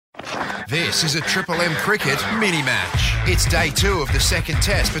This is a Triple M cricket mini-match. It's day 2 of the second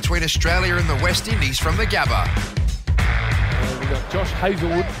test between Australia and the West Indies from the Gabba. We've got Josh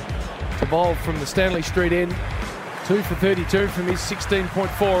Hazlewood to bowl from the Stanley Street end. 2 for 32 from his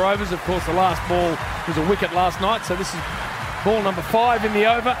 16.4 overs. Of course, the last ball was a wicket last night, so this is ball number 5 in the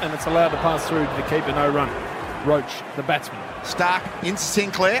over, and it's allowed to pass through to the keeper, no run. Roach, the batsman. Stark into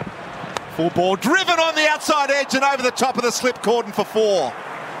Sinclair. Full ball driven on the outside edge and over the top of the slip cordon for 4.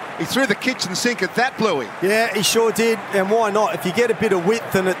 He threw the kitchen sink at that, Bluey. Yeah, he sure did, and why not? If you get a bit of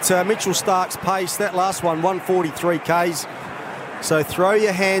width and at Mitchell Stark's pace, that last one, 143 Ks. So throw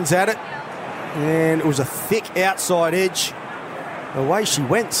your hands at it, and it was a thick outside edge. Away she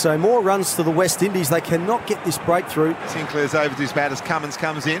went, so more runs to the West Indies. They cannot get this breakthrough. Sinclair's over to his bat as Cummins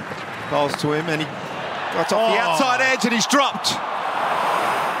comes in, bowls to him, and he got off the outside edge and he's dropped.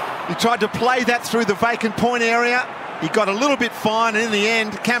 He tried to play that through the vacant point area. He got a little bit fine, and in the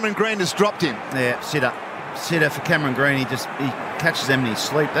end, Cameron Green has dropped him. Yeah, sitter for Cameron Green. He catches them in his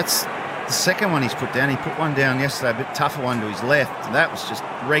sleep. That's the second one he's put down. He put one down yesterday, a bit tougher one to his left. And that was just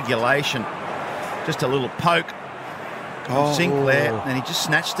regulation, just a little poke from Sinclair, and he just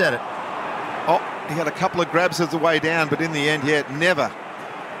snatched at it. He had a couple of grabs as the way down, but in the end, yeah, it never,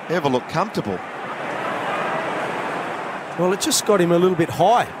 ever looked comfortable. Well, it just got him a little bit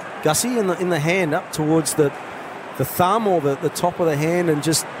high, Gussie, in the hand up towards the thumb or the top of the hand, and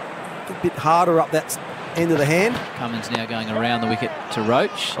just a bit harder up that end of the hand. Cummins now going around the wicket to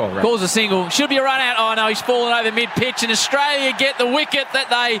Roach. Calls a single. Should be a run out. Oh, no, he's fallen over mid-pitch, and Australia get the wicket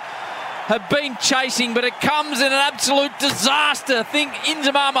that they have been chasing, but it comes in an absolute disaster. Think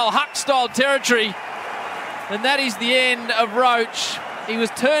Inzamam al-Haq style territory. And that is the end of Roach. He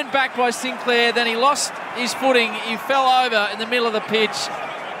was turned back by Sinclair, then he lost his footing. He fell over in the middle of the pitch,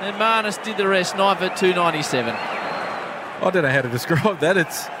 and Marnus did the rest, 9 for 297. I don't know how to describe that.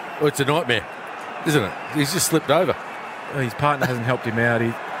 It's a nightmare, isn't it? He's just slipped over. His partner hasn't helped him out. He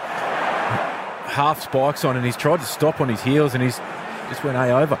half spikes on, and he's tried to stop on his heels, and he's just went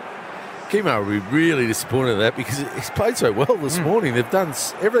over. Kimo will be really disappointed at that, because he's played so well this morning. They've done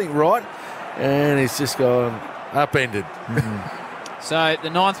everything right, and he's just gone upended. So the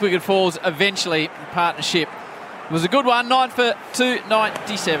 9th wicket falls eventually in partnership. It was a good one, 9 for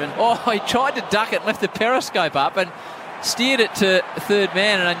 297. Oh, he tried to duck it and left the periscope up and steered it to third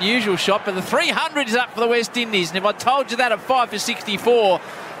man, an unusual shot, but the 300 is up for the West Indies, and if I told you that at 5 for 64,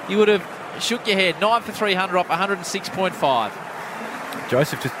 you would have shook your head. 9 for 300 off 106.5.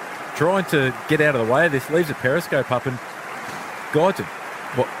 Joseph just trying to get out of the way of this, leaves a periscope up and guides it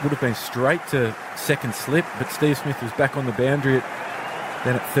what would have been straight to second slip, but Steve Smith was back on the boundary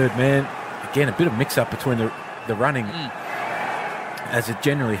then at third man. Again, a bit of mix-up between the running, as it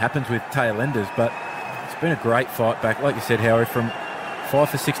generally happens with tail enders, but it's been a great fight back. Like you said, Howie, from 5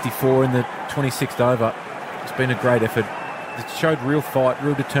 for 64 in the 26th over, it's been a great effort. It showed real fight,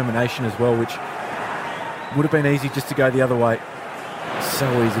 real determination as well, which would have been easy just to go the other way.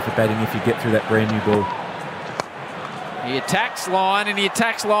 So easy for batting if you get through that brand new ball. He attacks line, and he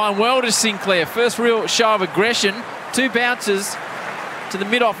attacks line well to Sinclair. First real show of aggression. 2 bounces to the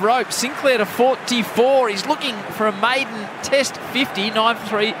mid-off rope. Sinclair to 44. He's looking for a maiden test 50, 9 for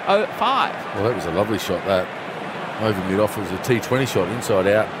 305. Well, that was a lovely shot, that. Over mid-off. It was a T20 shot, inside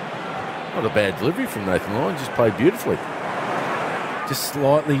out. Not a bad delivery from Nathan Lyon. Just played beautifully. Just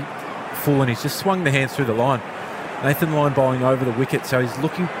slightly full, and he's just swung the hands through the line. Nathan Lyon bowling over the wicket, so he's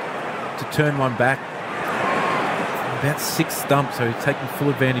looking to turn one back. About 6 stumps, so he's taking full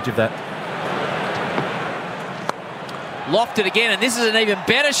advantage of that. Lofted again, and this is an even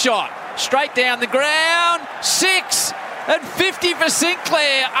better shot. Straight down the ground. 6 and 50 for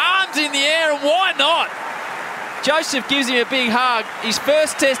Sinclair. Arms in the air, and why not? Joseph gives him a big hug. His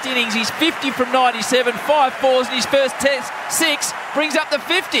first test innings, he's 50 from 97, 5 fours, and his first test 6 brings up the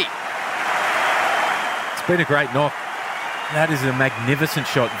 50. It's been a great knock. That is a magnificent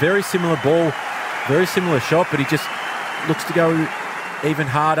shot. Very similar ball, very similar shot, but he just looks to go even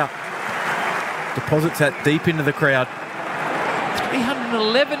harder. Deposits that deep into the crowd.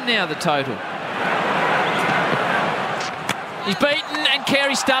 311 now the total. He's beaten, and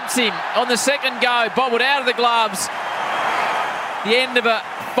Carey stumps him on the second go. Bobbled out of the gloves. The end of a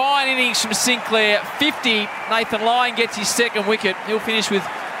fine innings from Sinclair. 50. Nathan Lyon gets his second wicket. He'll finish with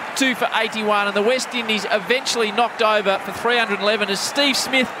 2 for 81, and the West Indies eventually knocked over for 311 as Steve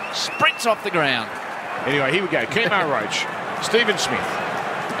Smith sprints off the ground. Anyway, here we go. Kimo Roach, Stephen Smith.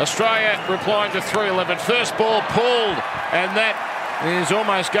 Australia replying to 311. First ball pulled, and that is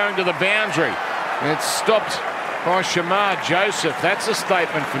almost going to the boundary. It's stopped by Shamar Joseph. That's a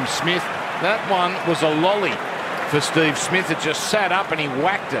statement from Smith. That one was a lolly for Steve Smith. It just sat up and he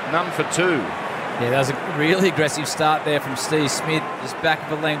whacked it. None for two. Yeah, that was a really aggressive start there from Steve Smith. Just back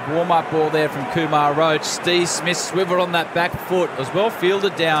of the length warm-up ball there from Kumar Roach. Steve Smith swiveled on that back foot. It was well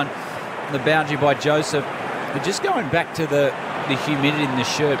fielded down the boundary by Joseph. But just going back to the humidity in the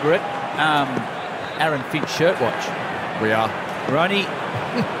shirt, we're at Aaron Finch shirt watch. We are. We're only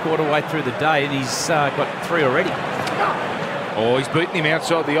quarter way through the day and he's got 3 already. Oh, he's beaten him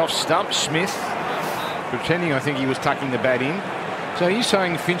outside the off stump, Smith. Pretending, I think, he was tucking the bat in. So you're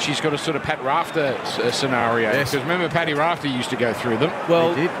saying Finchie's got a sort of Pat Rafter scenario? Yes. Because remember, Paddy Rafter used to go through them.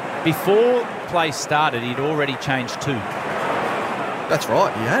 Well, before play started, he'd already changed 2. That's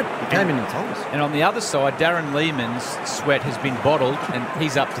right, he came in and told us. And on the other side, Darren Lehman's sweat has been bottled and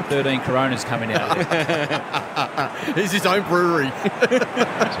he's up to 13 Coronas coming out of it. He's his own brewery.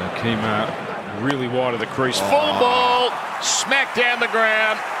 So Kemar really wide of the crease. Full ball, smack down the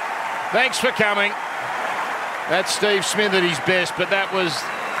ground. Thanks for coming. That's Steve Smith at his best, but that was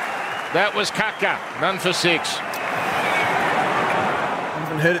Kaka. None for 6. I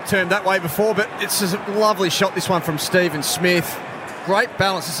haven't heard it termed that way before, but it's a lovely shot, this one from Stephen Smith. Great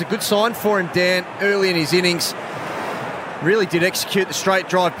balance. It's a good sign for him, Dan, early in his innings. Really did execute the straight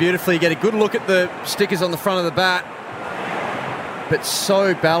drive beautifully. You get a good look at the stickers on the front of the bat, but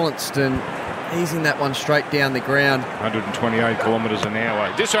so balanced and easing that one straight down the ground. 128 kilometres an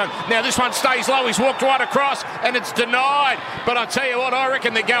hour. This one stays low. He's walked right across and it's denied. But I tell you what, I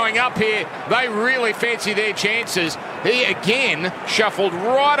reckon they're going up here. They really fancy their chances. He again shuffled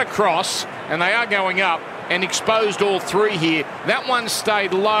right across and they are going up and exposed all 3 here. That one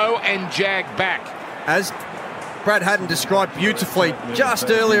stayed low and jagged back. As Brad Haddon described beautifully just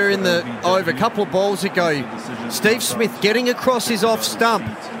earlier in the over, a couple of balls ago, Steve Smith getting across his off stump,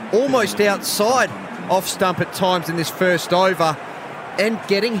 almost outside off stump at times in this first over, and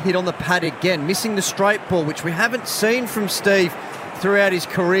getting hit on the pad again, missing the straight ball, which we haven't seen from Steve throughout his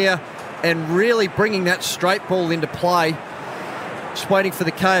career, and really bringing that straight ball into play. Just waiting for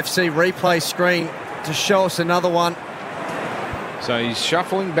the KFC replay screen to show us another one. So he's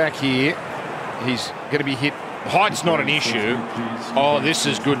shuffling back here. He's going to be hit. Height's not an issue. Oh, this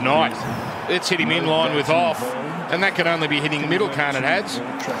is good night. Let's hit him in line with off. And that can only be hitting middle, can't it, Hads?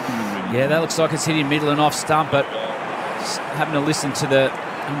 Yeah, that looks like it's hitting middle and off stump, but just having to listen to the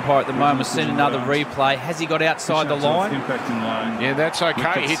umpire at the moment. We've seen another replay. Has he got outside the line? Yeah, that's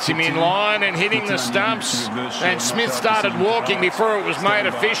okay. Hits him in line and hitting the stumps. And Smith started walking before it was made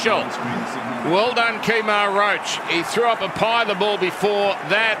official. Well done, Kemar Roach. He threw up a pie the ball before.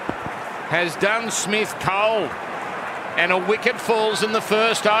 That has done Smith cold. And a wicket falls in the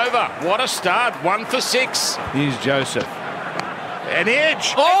first over. What a start. 1 for 6. Here's Joseph. An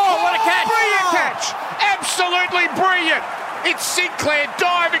edge. Oh, what a catch. Brilliant catch. Absolutely brilliant. It's Sinclair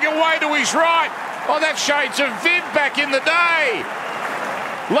diving away to his right. Oh, that shades of Viv back in the day.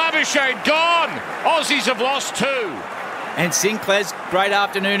 Labuschagne gone. Aussies have lost 2. And Sinclair's great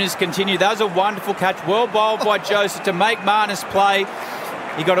afternoon has continued. That was a wonderful catch. Well bowled by Joseph to make Marnus play.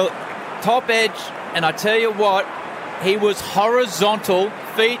 He got a top edge, and I tell you what, he was horizontal,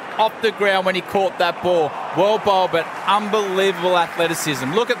 feet off the ground when he caught that ball. Well bowled, but unbelievable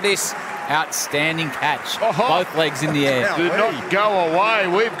athleticism. Look at this. Outstanding catch. Both legs in the air. Did not go away.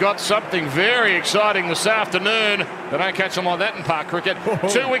 We've got something very exciting this afternoon. They don't catch them like that in park cricket.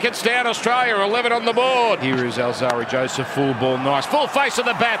 2 wickets down, Australia, 11 on the board. Here is Alzari Joseph, full ball, nice. Full face of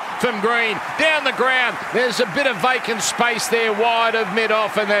the bat from Green. Down the ground. There's a bit of vacant space there wide of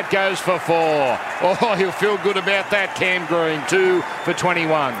mid-off, and that goes for 4. Oh, he'll feel good about that, Cam Green. 2 for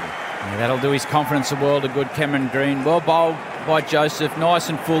 21. Yeah, that'll do his confidence a world of good, Cameron Green. Well bowled by Joseph, nice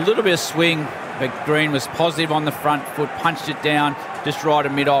and full, little bit of swing, but Green was positive on the front foot, punched it down, just right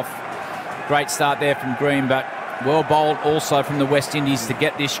at mid-off. Great start there from Green, but well bowled also from the West Indies to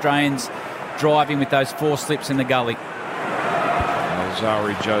get the Australians driving with those 4 slips in the gully.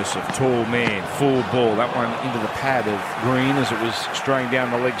 Alzari Joseph, tall man, full ball. That one into the pad of Green as it was straying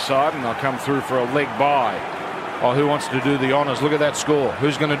down the leg side, and they'll come through for a leg bye. Oh, who wants to do the honours? Look at that score.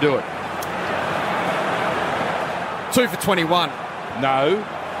 Who's going to do it? 2 for 21. No.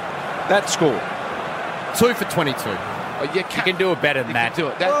 That score. 2 for 22. Oh, you can do it better than that. Do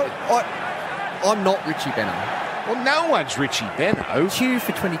it. Well, I'm not Richie Beno. Well, no one's Richie Beno. 2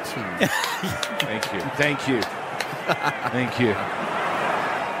 for 22. Thank you. Thank you. Thank you.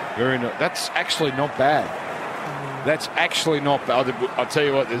 Very nice. That's actually not bad. That's actually not bad. I'll tell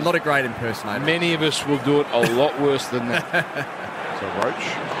you what. Not a great impersonator. Many of us will do it a lot worse than that. So Roach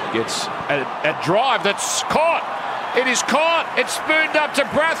gets a drive that's caught. It is caught. It's spooned up to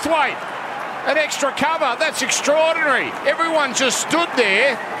Brathwaite. An extra cover. That's extraordinary. Everyone just stood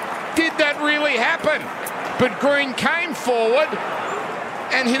there. Did that really happen? but Green came forward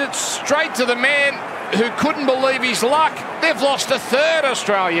and hit it straight to the man who couldn't believe his luck. They've lost a third,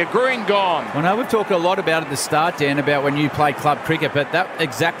 Australia. Green gone. I know we've talked a lot about at the start, Dan, about when you play club cricket, but that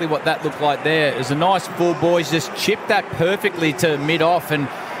exactly what that looked like there. It was a nice full ball. He's just chipped that perfectly to mid-off, and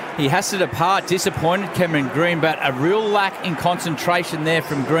he has to depart. Disappointed Cameron Green, but a real lack in concentration there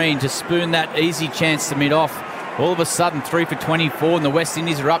from Green to spoon that easy chance to mid-off. All of a sudden, 3 for 24, and the West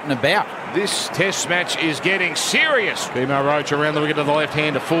Indies are up and about. This test match is getting serious. Kemar Roach around the wicket to the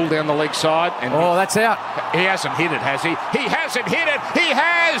left-hander, full down the leg side. And that's out. He hasn't hit it, has he? He hasn't hit it. He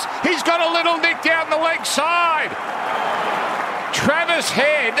has. He's got a little nick down the leg side. Travis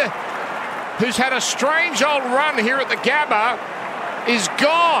Head, who's had a strange old run here at the Gabba, is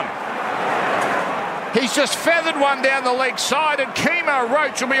gone. He's just feathered one down the leg side, and Kemar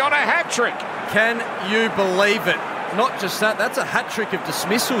Roach will be on a hat-trick. Can you believe it? Not just that, that's a hat-trick of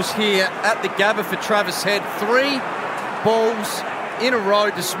dismissals here at the Gabba for Travis Head. 3 balls in a row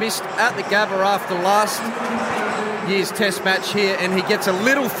dismissed at the Gabba after last year's test match here, and he gets a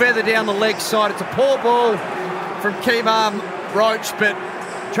little feather down the leg side. It's a poor ball from Kemar Roach, but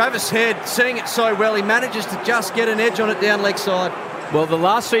Travis Head, seeing it so well, he manages to just get an edge on it down leg side. Well, the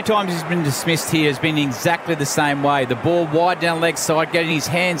last 3 times he's been dismissed here has been exactly the same way. The ball wide down leg side, getting his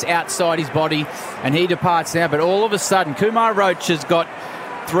hands outside his body, and he departs now. But all of a sudden, Kemar Roach has got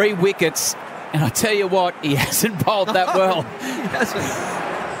 3 wickets, and I tell you what, he hasn't bowled that well. He hasn't.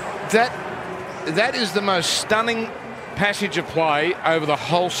 That is the most stunning passage of play over the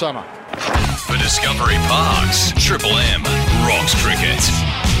whole summer. For Discovery Parks, Triple M rocks cricket.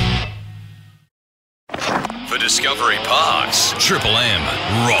 For Discovery Parks, Triple M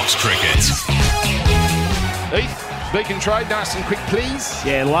rocks cricket. Heath, Beacon Trade, nice and quick, please.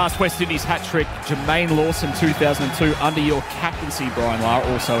 Yeah, last West Indies hat-trick, Jermaine Lawson, 2002, under your captaincy, Brian Lara,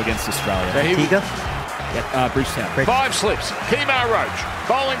 also against Australia. Antigua? Bridgetown. 5 slips. Kemar Roach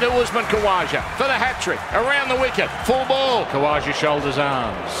bowling to Usman Khawaja for the hat-trick. Around the wicket, full ball. Khawaja shoulders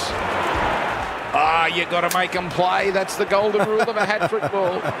arms. You got to make them play. That's the golden rule of a hat-trick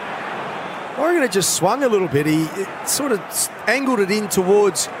ball. I reckon it just swung a little bit. He sort of angled it in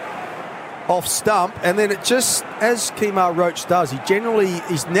towards off stump, and then it just, as Kemar Roach does,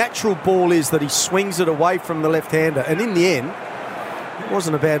 his natural ball is that he swings it away from the left-hander, and in the end, it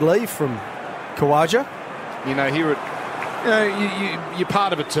wasn't a bad leave from Khawaja. You know, you're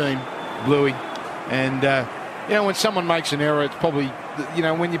part of a team, Bluey, and when someone makes an error, it's probably,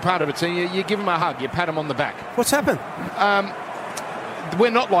 when you're part of a team, you give them a hug, you pat them on the back. What's happened? We're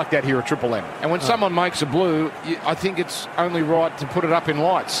not like that here at Triple M. And when someone makes a blue, I think it's only right to put it up in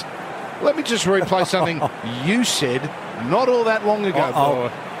lights. Let me just replay something you said not all that long ago.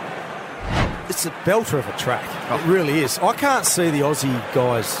 It's a belter of a track. It really is. I can't see the Aussie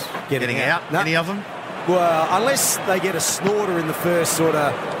guys getting out. No. Any of them? Well, unless they get a snorter in the first sort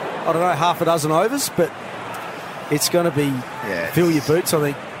of, half a dozen overs, but it's going to be fill your boots,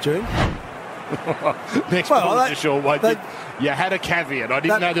 I think, June. Next ball is a short one. You had a caveat. I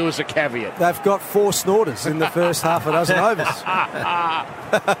didn't know there was a caveat. They've got 4 snorters in the first half a dozen overs.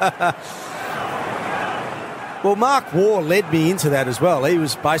 Well, Mark Waugh led me into that as well. He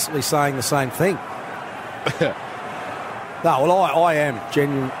was basically saying the same thing. I am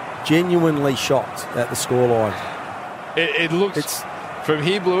genuinely shocked at the scoreline. It looks, from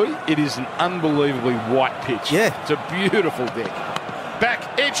here, Bluey, it is an unbelievably white pitch. Yeah. It's a beautiful deck.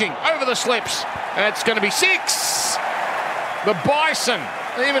 Back, edging, over the slips. And it's going to be 6. The Bison,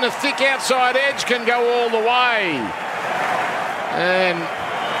 even a thick outside edge, can go all the way. And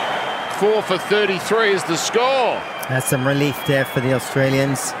 4 for 33 is the score. That's some relief there for the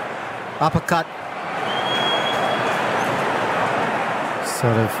Australians. Uppercut.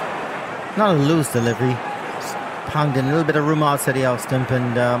 Sort of, not a loose delivery. Just pounded in a little bit of room outside the off stump,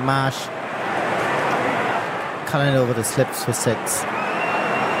 and Marsh cutting it over the slips for 6.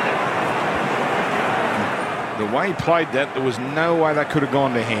 The way he played that, there was no way that could have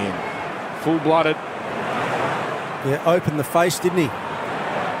gone to hand. Full-blooded. Yeah, opened the face, didn't he?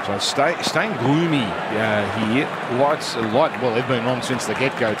 So staying gloomy here. Well, they've been on since the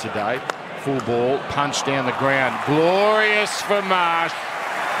get-go today. Full ball, punch down the ground. Glorious for Marsh.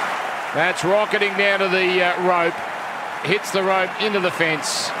 That's rocketing down to the rope. Hits the rope into the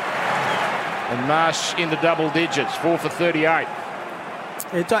fence. And Marsh into double digits, 4 for 38.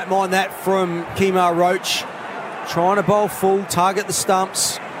 Yeah, don't mind that from Kemar Roach. Trying to bowl full, target the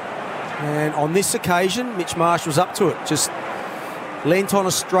stumps. And on this occasion, Mitch Marsh was up to it. Just leant on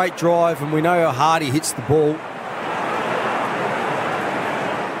a straight drive, and we know how hard he hits the ball.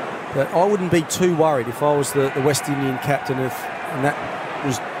 But I wouldn't be too worried if I was the West Indian captain and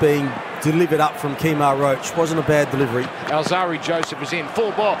was being delivered up from Kemar Roach. Wasn't a bad delivery. Alzari Joseph is in,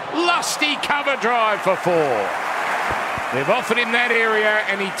 full ball. Lusty cover drive for 4. They've offered him that area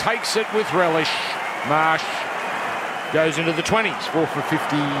and he takes it with relish. Marsh goes into the 20s, 4 for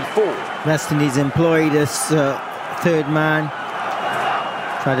 54. West Indies employed this third man.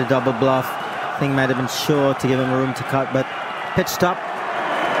 Tried to double bluff. Thing might have been short to give him room to cut, but pitched up.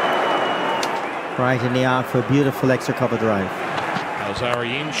 Right in the arc for a beautiful extra cover drive.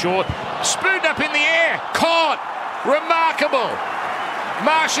 Alzari in short, spooned up in the air, caught, remarkable.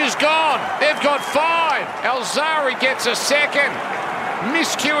 Marsh is gone, they've got 5. Alzari gets a second,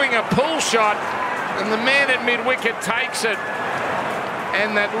 miscuing a pull shot, and the man at mid-wicket takes it.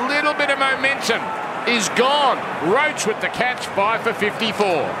 And that little bit of momentum is gone. Roach with the catch, 5 for 54.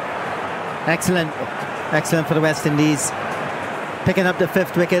 Excellent for the West Indies. Picking up the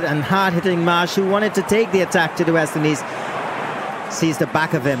 5th wicket and hard-hitting Marsh, who wanted to take the attack to the West Indies. Sees the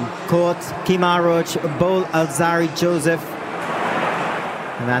back of him. Caught Kemar Roach, bowl Alzari Joseph.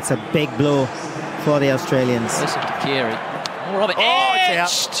 And that's a big blow for the Australians. Listen to Carey.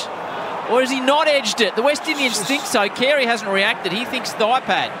 Edged! Or has he not edged it? The West Indians think so. Carey hasn't reacted. He thinks thigh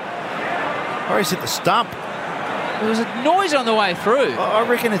pad. Or he's hit the stump. There was a noise on the way through. I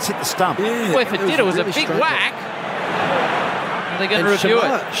reckon it's hit the stump. Yeah, well, if it did, it was a big whack. They're going to review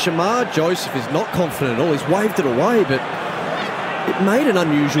it. Shamar Joseph is not confident at all. He's waved it away, but it made an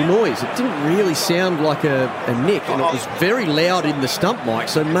unusual noise. It didn't really sound like a nick, and it was very loud in the stump, Mike,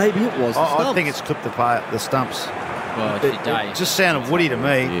 so maybe it was the stumps. I think it's clipped the stumps. Well, it just sounded woody to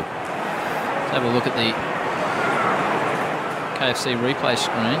me. Yeah. Let's have a look at the KFC replay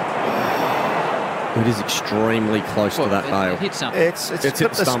screen. It is extremely close to that bail. It hit something. It's hit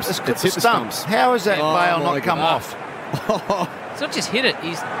the stumps. It's hit the stumps. How has that bail not come off? It's not just hit it.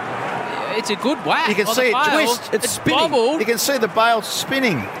 It's a good whack. You can see it twist. It's spinning. Bobbled. You can see the bail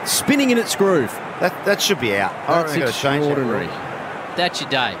spinning. Spinning in its groove. That should be out. That's extraordinary. That's your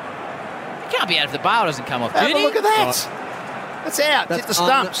day. You can't be out if the bail doesn't come off, Have a look at that. Right. That's out. That's hit the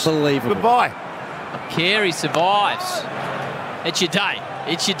stumps. Unbelievable. Goodbye. Carey survives. It's your day.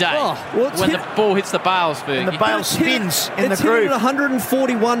 It's your day. When the ball hits the bails, Fergie. And the bail spins in the It's groove. hit at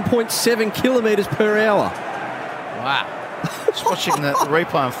 141.7 kilometres per hour. Wow. Just watching the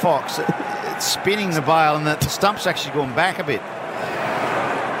replay on Fox, it's spinning the bail and the stump's actually going back a bit.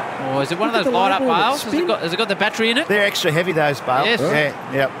 Oh, is it one of those light-up bails? Has it got the battery in it? They're extra heavy, those bails. Yes.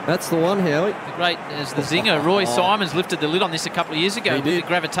 Yeah, yep. That's the one, Howie. The great, as the zinger, Roy Simons lifted the lid on this a couple of years ago with the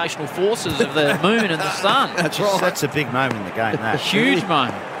gravitational forces of the moon and the sun. That's right. That's a big moment in the game, that. Huge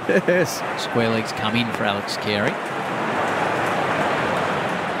moment. Yes. Square legs come in for Alex Carey.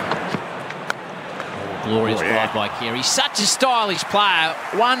 Glorious drive by Carey. Such a stylish player.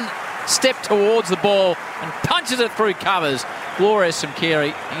 One step towards the ball and punches it through covers. Glorious from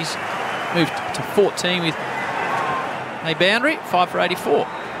Carey. He's moved to 14 with a boundary, 5 for 84.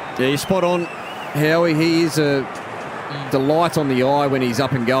 Yeah, you're spot on, Howie. He is a delight on the eye when he's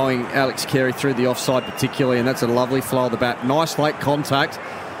up and going. Alex Carey through the offside particularly, and that's a lovely flow of the bat. Nice late contact,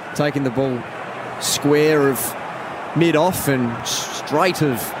 taking the ball square of mid-off and straight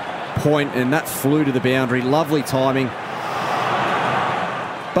of point, and that flew to the boundary. Lovely timing.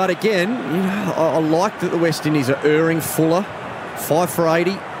 But again, I like that the West Indies are erring fuller. 5 for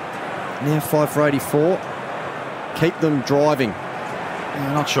 80, now 5 for 84. Keep them driving.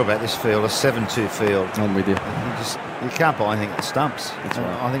 I'm not sure about this field, a 7-2 field. I'm with you. You can't buy anything at the stumps. That's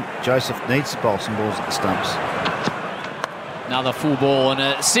right. I think Joseph needs to bowl some balls at the stumps. Another full ball and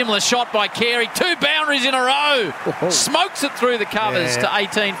a similar shot by Carey. 2 boundaries in a row. Smokes it through the covers to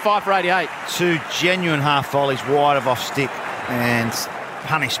 18, 5 for 88. 2 genuine half volleys wide of off stick and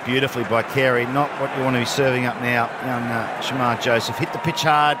punished beautifully by Carey. Not what you want to be serving up now. Young Shamar Joseph hit the pitch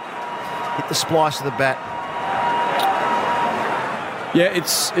hard, hit the splice of the bat. Yeah,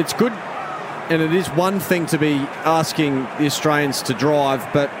 it's good, and it is one thing to be asking the Australians to drive,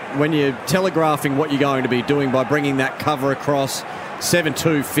 but when you're telegraphing what you're going to be doing by bringing that cover across,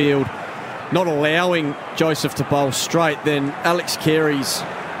 7-2 field, not allowing Joseph to bowl straight, then Alex Carey's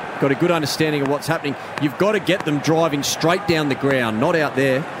got a good understanding of what's happening. You've got to get them driving straight down the ground, not out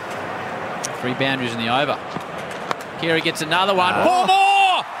there. 3 boundaries in the over. Carey gets another one. 4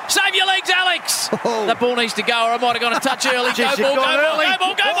 more! Save your legs, Alex! That ball needs to go, or I might have gone a touch early. Go ball, go ball, go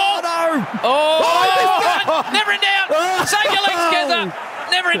ball, go ball! No. Oh, never in doubt! Save your legs, Keza!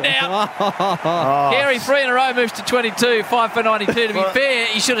 Never in doubt. Carey, 3 in a row, moves to 22, 5 for 92. To be fair,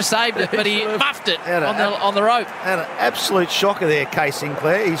 he should have saved it, but he muffed it on the rope. Had an absolute shocker there, Kay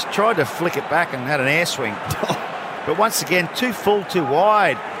Sinclair. He's tried to flick it back and had an air swing. But once again, too full, too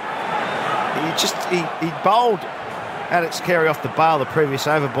wide. He bowled Alex Carey off the bail the previous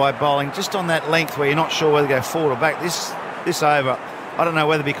over by bowling just on that length where you're not sure whether to go forward or back. This over, I don't know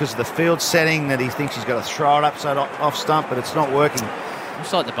whether because of the field setting that he thinks he's got to throw it up so off stump, but it's not working.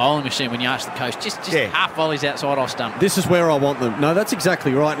 It's like the bowling machine when you ask the coach, just half volleys outside off stump. This is where I want them. No, that's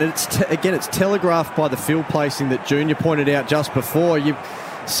exactly right. And it's telegraphed by the field placing that Junior pointed out just before.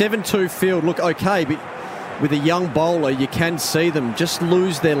 7-2 field look okay, but with a young bowler, you can see them just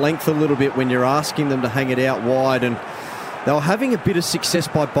lose their length a little bit when you're asking them to hang it out wide. And they were having a bit of success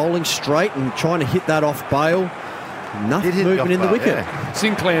by bowling straight and trying to hit that off bail. Nothing movement in the wicket. Yeah.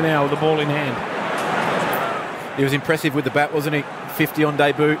 Sinclair now with the ball in hand. He was impressive with the bat, wasn't he? 50 on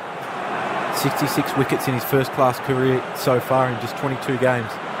debut. 66 wickets in his first-class career so far in just 22 games.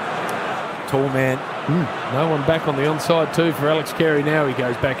 Tall man. No one back on the onside too for Alex Carey now. He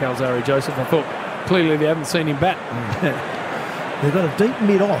goes back, Alzarri Joseph. I thought clearly they haven't seen him bat. They've got a deep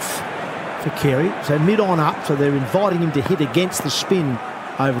mid-off for Carey, so mid-on up, so they're inviting him to hit against the spin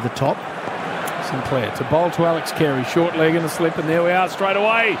over the top. Sinclair to bowl to Alex Carey. Short leg and a slip, and there we are straight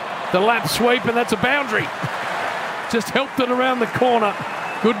away. The lap sweep, and that's a boundary. Just helped it around the corner.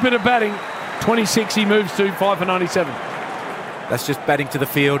 Good bit of batting. 26 he moves to, 5 for 97. That's just batting to the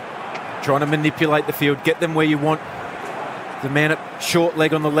field, trying to manipulate the field, get them where you want. The man at short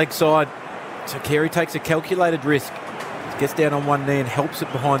leg on the leg side. So Carey takes a calculated risk. Gets down on one knee and helps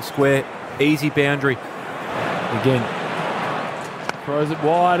it behind square. Easy boundary. Again. Throws it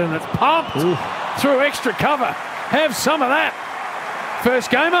wide and it's pumped. Through extra cover. Have some of that. First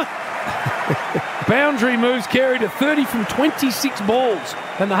gamer. Boundary moves Carey to 30 from 26 balls.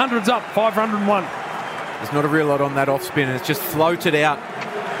 And the 100's up, 501. There's not a real lot on that off spin and it's just floated out.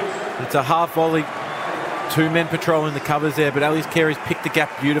 It's a half volley. 2 men patrolling the covers there, but Alex Carey's picked the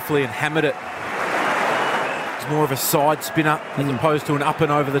gap beautifully and hammered it. It's more of a side spinner as opposed to an up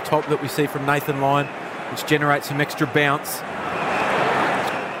and over the top that we see from Nathan Lyon, which generates some extra bounce.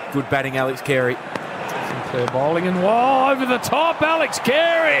 Good batting, Alex Carey. Sinclair bowling and over the top, Alex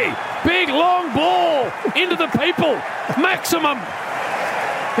Carey. Big long ball into the people. Maximum.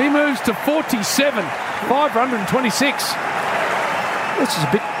 He moves to 47, 526. This is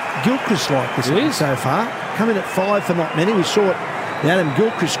a bit Gilchrist-like this is so far. Coming at 5 for not many. We saw it in Adam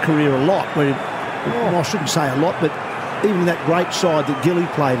Gilchrist's career a lot. Well, I shouldn't say a lot, but even that great side that Gilly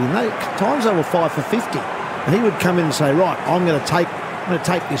played in, times they were 5 for 50. And he would come in and say, right, I'm going to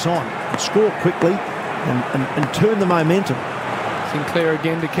take this on and score quickly and turn the momentum. Sinclair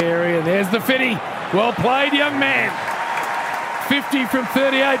again to Carey, and there's the 50. Well played, young man. 50 from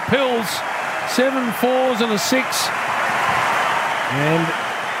 38 pills. 7 fours and a 6. And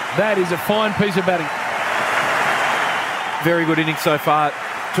that is a fine piece of batting. Very good innings so far.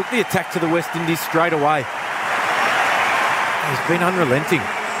 Took the attack to the West Indies straight away. He's been unrelenting.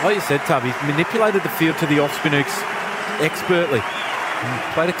 Like you said, Tub, he's manipulated the field to the off-spin expertly.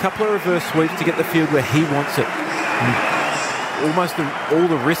 Played a couple of reverse sweeps to get the field where he wants it. Almost all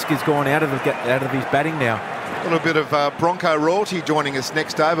the risk has gone out of his batting now. A little bit of Bronco royalty joining us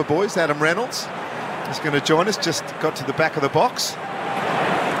next over, boys. Adam Reynolds is going to join us. Just got to the back of the box.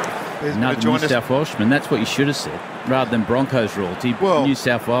 Another New South Welshman. That's what you should have said, rather than Broncos royalty. Well, New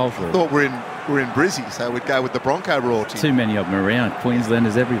South Wales royalty. I thought we're in Brizzy, so we'd go with the Bronco royalty. Too many of them around.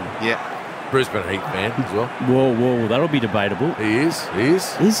 Queenslanders everywhere. Yeah. Brisbane Heat fan as well. Whoa, that'll be debatable. He is.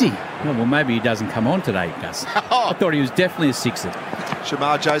 Is he? Oh, well, maybe he doesn't come on today, Gus. I thought he was definitely a sixer.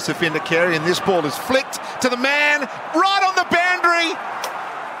 Shamar Joseph into Carey, and this ball is flicked to the man right on the boundary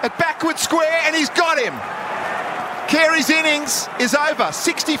at backward square, and he's got him. Carey's innings is over.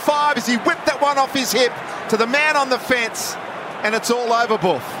 65 as he whipped that one off his hip to the man on the fence, and it's all over,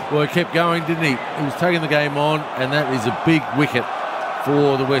 Buff. Well, he kept going, didn't he? He was taking the game on, and that is a big wicket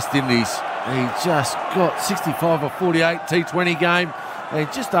for the West Indies. He just got 65 or 48 T20 game,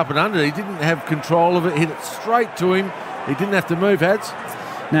 and just up and under. He didn't have control of it, hit it straight to him. He didn't have to move, Hads.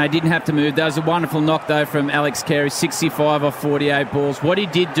 No, he didn't have to move. That was a wonderful knock, though, from Alex Carey, 65 off 48 balls. What he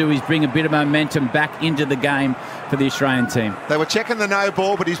did do is bring a bit of momentum back into the game for the Australian team. They were checking the no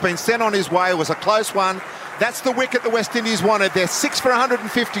ball, but he's been sent on his way. It was a close one. That's the wicket the West Indies wanted. They're 6 for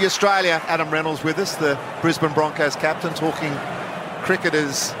 150 Australia. Adam Reynolds with us, the Brisbane Broncos captain, talking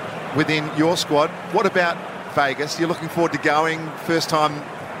cricketers within your squad. What about Vegas? You're looking forward to going? First time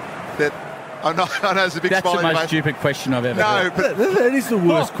that... I know it's a big That's the most face. stupid question I've ever heard. But that is the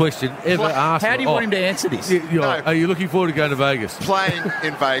worst question ever asked. How do you want him to answer this? Are you looking forward to going to Vegas? Playing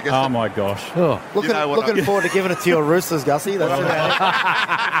in Vegas. Oh, my gosh. Oh. Looking forward to giving it to your Roosters, Gussie. That's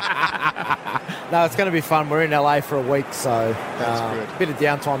No, it's going to be fun. We're in LA for a week, so a bit of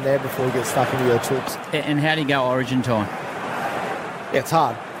downtime there before we get stuck into your trips. And how do you go Origin time? Yeah, it's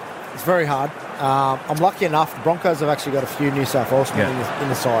hard. It's very hard. I'm lucky enough, the Broncos have actually got a few New South Welshman in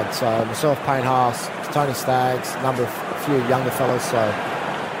the side. So myself, Payne Haas, Tony Staggs, a few younger fellas. So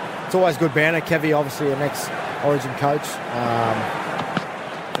it's always good banter. Kevy, obviously, an ex-Origin coach.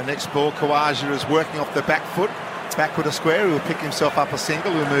 The next ball, Khawaja is working off the back foot. Backward a square. He will pick himself up a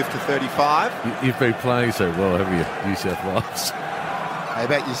single. He'll move to 35. You've been playing so well, haven't you, New South Wales? How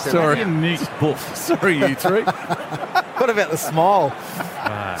about you? Sorry, Sorry, you three. What about the smile?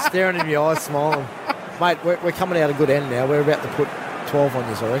 Staring in your eyes, smiling. Mate, we're coming out a good end now. We're about to put 12 on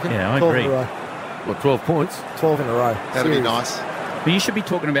you, I reckon. Yeah, I 12 agree. In a row. What, 12 points? 12 in a row. That'd be nice. But you should be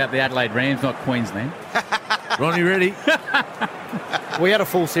talking about the Adelaide Rams, not Queensland. Ronnie, ready? We had a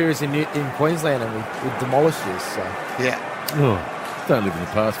full series in Queensland and we demolished you. So yeah. Oh, don't live in the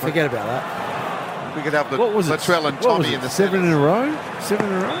past. Forget about that. We could have Latrell and Tommy in the 7 in a row? 7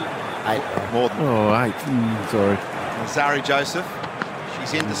 in a row? 8. More than 8. Sorry. Zari Joseph.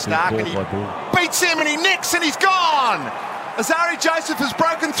 She's into Stark and he beats him and he nicks and he's gone. Azari Joseph has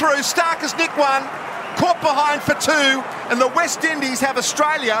broken through. Stark has nicked one. Caught behind for 2, and the West Indies have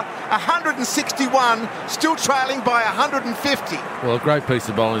Australia 161, still trailing by 150. Well, a great piece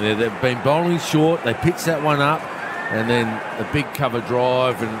of bowling there. They've been bowling short. They pitched that one up, and then a big cover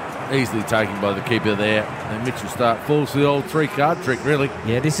drive, and easily taken by the keeper there. And Mitchell Stark falls to the old 3-card trick, really.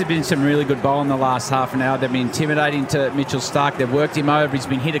 Yeah, this has been some really good bowling the last half an hour. They've been intimidating to Mitchell Stark. They've worked him over. He's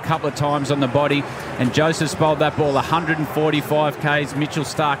been hit a couple of times on the body. And Joseph's bowled that ball 145 Ks. Mitchell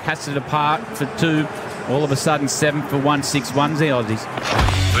Stark has to depart for 2. All of a sudden, 7 for 161's the Aussies.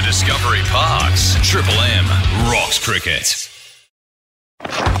 For Discovery Parks, Triple M rocks cricket.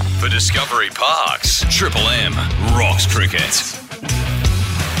 For Discovery Parks, Triple M rocks cricket.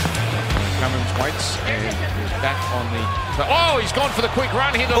 Cummins waits and is back on the... Oh, he's gone for the quick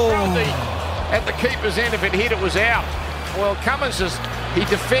run. Hit at the keeper's end. If it hit, it was out. Well, Cummins he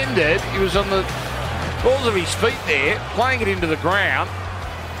defended. He was on the balls of his feet there, playing it into the ground.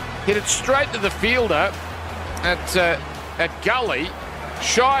 Hit it straight to the fielder at Gully,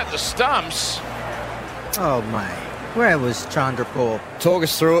 shy at the stumps. Oh, my. Where was Chandrapal? Talk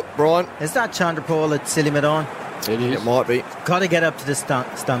us through it, Brian. Is that Chandrapal at Sillimadon? It might be. Got to get up to the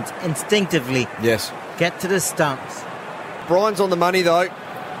stumps instinctively. Yes. Get to the stumps. Brian's on the money, though.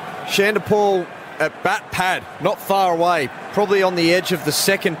 Chandrapal at bat pad, not far away, probably on the edge of the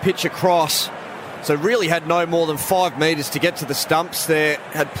second pitch across. So really had no more than 5 metres to get to the stumps there.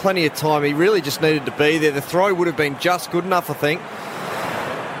 Had plenty of time. He really just needed to be there. The throw would have been just good enough, I think.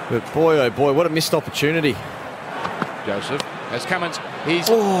 But boy, oh boy, what a missed opportunity. Joseph, as Cummins, he's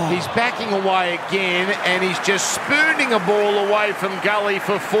backing away again, and he's just spooning a ball away from Gully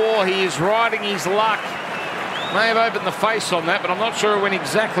for 4. He is riding his luck. May have opened the face on that, but I'm not sure it went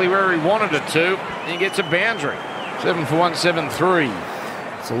exactly where he wanted it to. He gets a boundary. 7 for 173.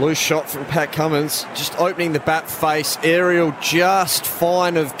 It's a loose shot from Pat Cummins, just opening the bat face. Aerial just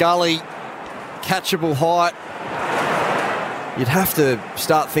fine of Gully. Catchable height. You'd have to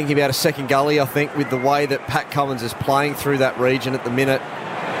start thinking about a second Gully, I think, with the way that Pat Cummins is playing through that region at the minute.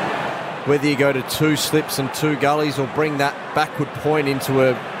 Whether you go to 2 slips and 2 gullies or bring that backward point into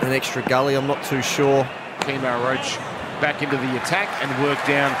an extra gully, I'm not too sure. Kemar Roach back into the attack and work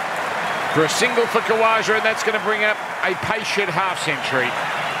down for a single for Khawaja, and that's going to bring up a patient half-century.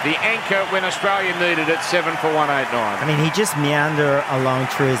 The anchor when Australia needed it, 7 for 189. I mean, he just meandered along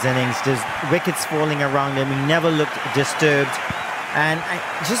through his innings. There's wickets falling around him. He never looked disturbed. And I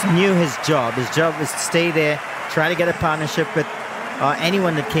just knew his job. His job was to stay there, try to get a partnership with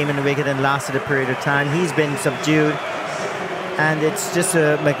anyone that came in the wicket and lasted a period of time. He's been subdued. And it's just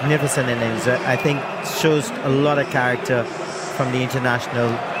a magnificent innings. I think shows a lot of character from the international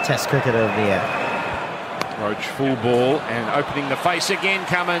test cricketer of the year. Roach full ball and opening the face again.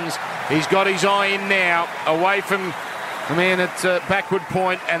 Cummins, he's got his eye in now, away from the man at backward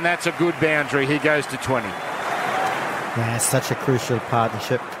point, and that's a good boundary. He goes to 20. Yeah, such a crucial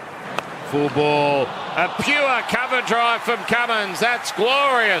partnership. Full ball, a pure cover drive from Cummins. That's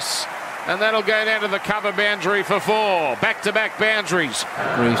glorious. And that'll go down to the cover boundary for 4. Back-to-back boundaries.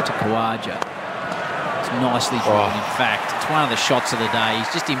 Breeze to Khawaja. It's nicely drawn, in fact. It's one of the shots of the day.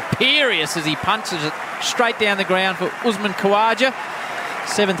 He's just imperious as he punches it straight down the ground for Usman Khawaja.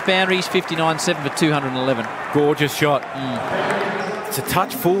 7th boundary, he's 59, 7 for 211. Gorgeous shot. It's a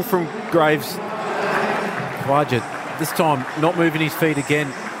touch full from Graves. Khawaja, this time not moving his feet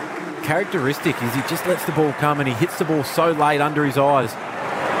again. Characteristic is he just lets the ball come and he hits the ball so late under his eyes.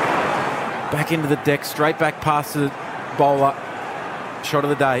 Back into the deck, straight back past the bowler. Shot of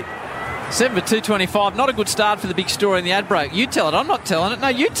the day. 7 for 225. Not a good start for the big story in the ad break. You tell it. I'm not telling it. No,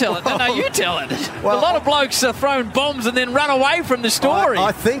 you tell it. No, you tell it. Well, a lot of blokes are throwing bombs and then run away from the story.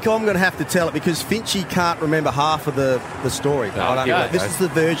 I think I'm going to have to tell it because Finchy can't remember half of the story. I don't know. This is the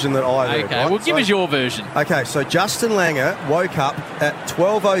version that I heard. Okay, right? well, give us your version. Okay, so Justin Langer woke up at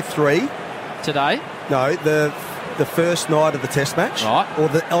 12:03 today. No, the first night of the Test match, right? Or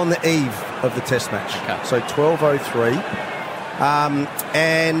on the eve of the Test match. Okay. So 12:03,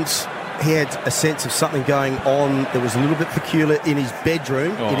 and he had a sense of something going on that was a little bit peculiar in his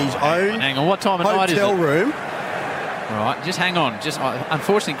bedroom, in his own hang on. What time of night is it? hotel room. Right, just hang on.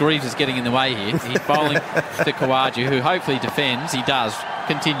 Unfortunately, Greaves is getting in the way here. He's bowling to Khawaja, who hopefully defends. He does.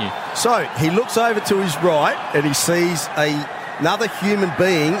 Continue. So he looks over to his right and he sees another human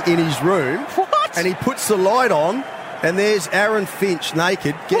being in his room. What? And he puts the light on, and there's Aaron Finch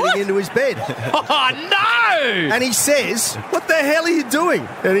naked getting into his bed. Oh, no! And he says, "What the hell are you doing?"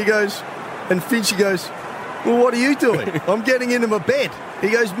 And he goes, and Finchy goes, "Well, what are you doing?" "I'm getting into my bed." He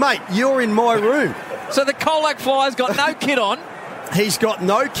goes, "Mate, you're in my room." So the Colac Flyer's got no kit on. He's got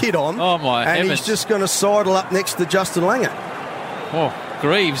no kit on. Oh, my And heavens. he's just going to sidle up next to Justin Langer. Oh,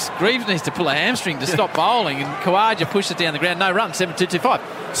 Greaves needs to pull a hamstring to stop bowling, and Khawaja pushed it down the ground. No run, 7-2-2-5.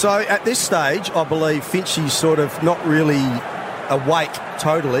 So at this stage, I believe Finchy's sort of not really awake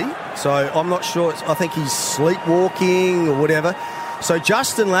totally. So I'm not sure. I think he's sleepwalking or whatever. So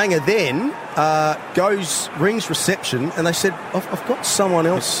Justin Langer then rings reception, and they said, I've got someone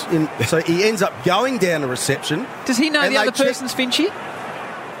else in. So he ends up going down to reception. Does he know the other person's Finchy?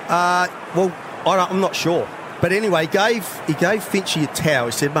 Well, I'm not sure. But anyway, he gave Finchy a towel.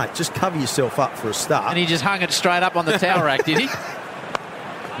 He said, "Mate, just cover yourself up for a start." And he just hung it straight up on the towel rack, did he?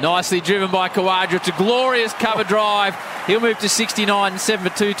 Nicely driven by Khawaja. It's a glorious cover drive. He'll move to 69, 7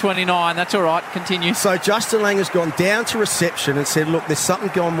 for 229. That's all right. Continue. So Justin Langer's gone down to reception and said, "Look, there's something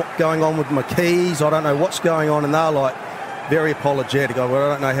going on with my keys. I don't know what's going on." And they're like very apologetic. "Well, I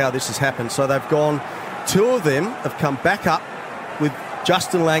don't know how this has happened." So they've gone. Two of them have come back up with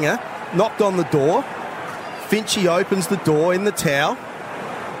Justin Langer, knocked on the door. Finchy opens the door in the towel,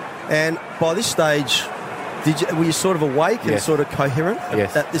 and by this stage, were you sort of awake and sort of coherent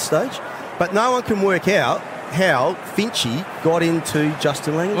at this stage? But no one can work out how Finchy got into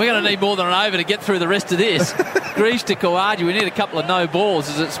Justin Langer. We're going to need more than an over to get through the rest of this. Greaves to Khawaja. We need a couple of no balls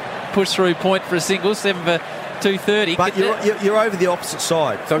as it's pushed through point for a single, 7 for 230. But you're over the opposite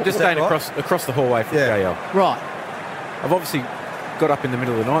side. So I'm just staying across the hallway from JL. Right. I've obviously got up in the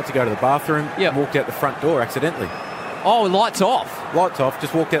middle of the night to go to the bathroom and walked out the front door accidentally. Oh, lights off. Lights off,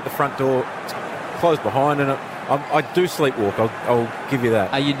 just walked out the front door, closed behind, and I do sleepwalk, I'll give you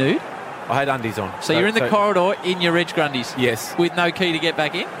that. Are you nude? I had undies on. So you're in the corridor in your Reg Grundies? Yes. With no key to get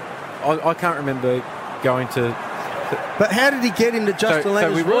back in? I can't remember going to... But how did he get into Justin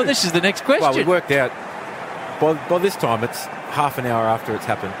Langer's room? Well, this is the next question. Well, we worked out, by this time, it's half an hour after it's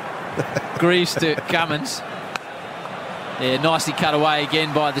happened. Greaves to Cummins. Yeah, nicely cut away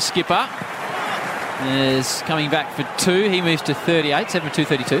again by the skipper. Is coming back for 2. He moves to 38,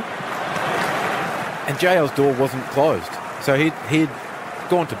 7-2-32. And JL's door wasn't closed. So he'd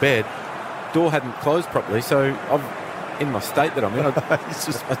gone to bed. Door hadn't closed properly. So in my state that I'm in,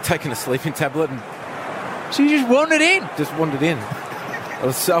 I'd taken a sleeping tablet and... So you just wandered in? Just wandered in. It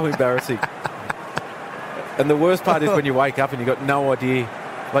was so embarrassing. And the worst part is when you wake up and you've got no idea.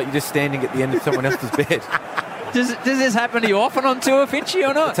 Like you're just standing at the end of someone else's bed. Does this happen to you often on tour, Finchy,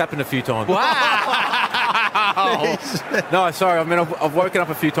 or not? It's happened a few times. Wow! No, sorry. I mean, I've woken up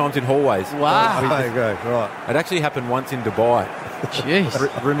a few times in hallways. Wow. There you go. Right. It actually happened once in Dubai.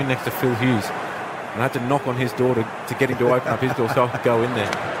 Jeez. Rooming next to Phil Hughes. And I had to knock on his door to get him to open up his door so I could go in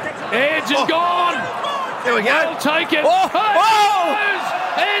there. Edge is gone. There we go. Well taken. Oh!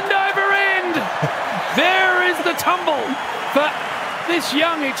 End over end. There is the tumble for this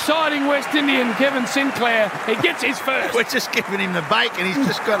young, exciting West Indian, Kevin Sinclair. He gets his first. We're just giving him the bake, and he's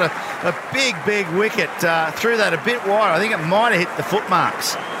just got a big wicket. Threw that a bit wide. I think it might have hit the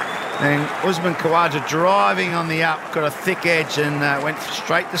footmarks. And Usman Khawaja driving on the up, got a thick edge and went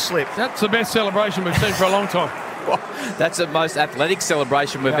straight to slip. That's the best celebration we've seen for a long time. That's the most athletic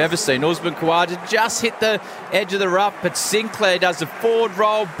celebration we've ever seen. Usman Khawaja just hit the edge of the rough, but Sinclair does a forward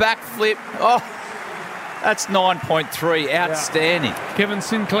roll, back flip. Oh, that's 9.3. Outstanding. Kevin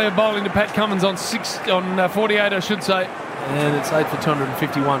Sinclair bowling to Pat Cummins on 48, I should say. And it's 8 for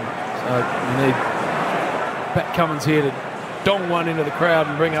 251. So we need Pat Cummins here to dong one into the crowd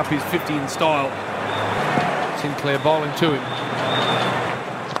and bring up his 50 in style. Sinclair bowling to him.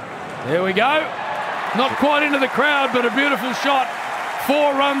 There we go. Not quite into the crowd, but a beautiful shot.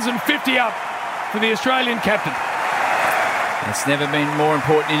 4 runs and 50 up for the Australian captain. It's never been more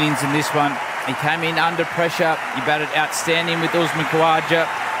important innings than this one. He came in under pressure. He batted outstanding with Usman Khawaja.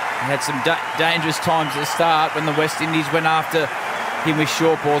 He had some dangerous times at the start when the West Indies went after him with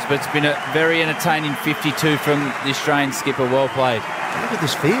short balls, but it's been a very entertaining 52 from the Australian skipper. Well played. Look at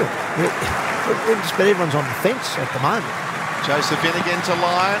this field. Just about everyone's on the fence at the moment. Joseph in again to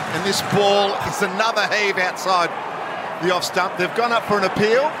Lyon, and this ball is another heave outside the off stump. They've gone up for an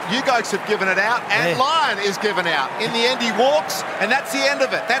appeal. You guys have given it out, and Lyon is given out. In the end, he walks, and that's the end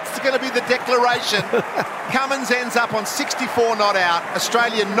of it. That's going to be the declaration. Cummins ends up on 64 not out.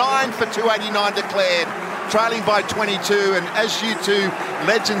 Australia 9 for 289 declared, trailing by 22. And as you two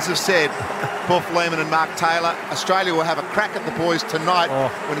legends have said, Paul Lehman and Mark Taylor, Australia will have a crack at the boys tonight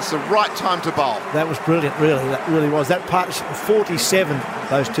when it's the right time to bowl. That was brilliant, really. That really was. That partnership of 47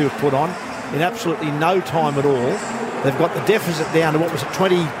 those two have put on in absolutely no time at all. They've got the deficit down to,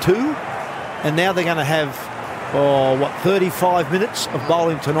 22? And now they're going to have, 35 minutes of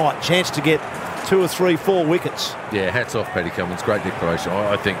bowling tonight. Chance to get 2 or 3, 4 wickets. Yeah, hats off, Paddy Cummins. Great declaration.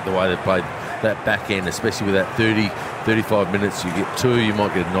 I think the way they played that back end, especially with that 35 minutes, you get 2, you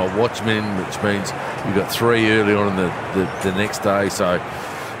might get a night watchman, which means you've got 3 early on in the next day. So,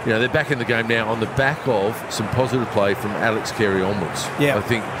 they're back in the game now on the back of some positive play from Alex Carey onwards. Yeah. I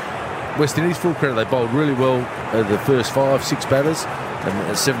think West Indies, full credit, they bowled really well the first 5-6 batters, and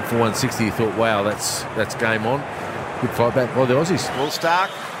at 7 for 160 you thought, wow, that's game on. Good fight back by the Aussies. Will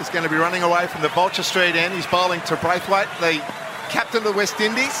Stark is going to be running away from the Vulture Street end. He's bowling to Braithwaite, the captain of the West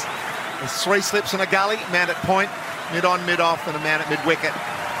Indies. There's 3 slips and a gully, man at point, mid-on, mid-off, and a man at mid-wicket.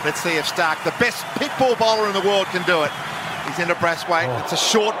 Let's see if Stark, the best pit ball bowler in the world, can do it. He's into Braithwaite. It's a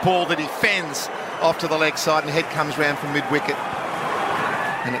short ball that he fends off to the leg side, and head comes round from mid-wicket.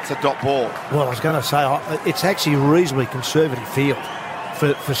 And it's a dot ball. Well, I was going to say, it's actually a reasonably conservative field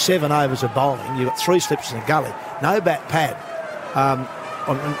for 7 overs of bowling. You've got 3 slips and a gully, no bat pad.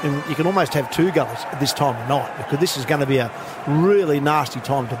 And you can almost have 2 gullies at this time of night, because this is going to be a really nasty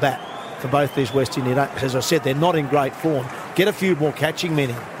time to bat for both these West Indian openers. As I said, they're not in great form. Get a few more catching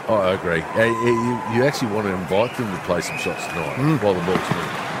men in. Oh, I agree. You actually want to invite them to play some shots tonight while the ball's moving.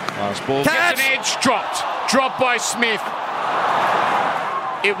 Last ball. Gets an edge, dropped by Smith.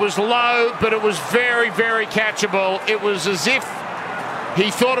 It was low, but it was very, very catchable. It was as if he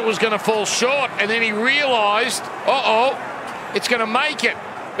thought it was going to fall short, and then he realised, it's going to make it.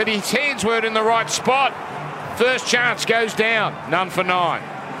 But his hands weren't in the right spot. First chance goes down, none for 9.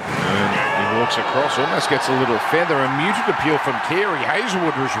 And he walks across, almost gets a little feather. A muted appeal from Carey.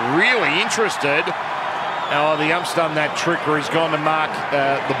 Hazelwood was really interested. Now, the ump's done that trick where he's gone to mark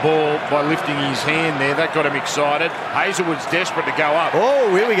the ball by lifting his hand there. That got him excited. Hazelwood's desperate to go up.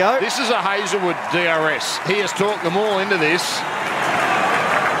 Oh, here we go. This is a Hazelwood DRS. He has talked them all into this.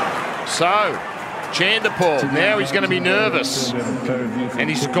 So, Chanderpaul, now he's going to be nervous. And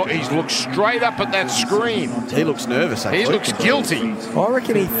he's looked straight up at that screen. He looks nervous, actually. He looks guilty. I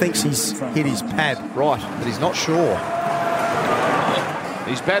reckon he thinks he's hit his pad right, but he's not sure.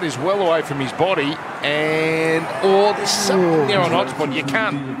 His bat is well away from his body, and there's something there on hotspot. You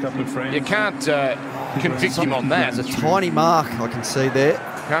can't convict him on that. There's a tiny mark I can see there.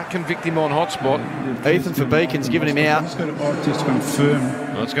 Can't convict him on hotspot. Ethan for Beacon's given him out. It's going to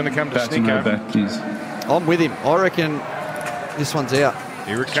come to Snicko. I'm with him. I reckon this one's out.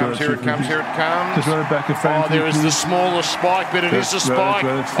 Here it comes, here it comes, here it comes. There is the smallest spike, but it is a spike.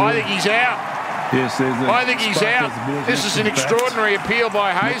 I think he's out. Yes, I think he's out. This is an extraordinary appeal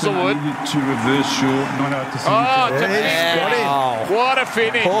by Hazelwood. To reverse short, not out to see. What a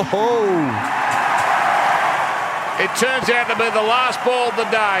finish. It turns out to be the last ball of the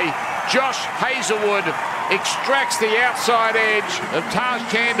day. Josh Hazelwood extracts the outside edge of Taj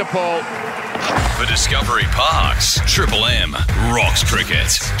Chanderpaul. For Discovery Parks, Triple M rocks cricket.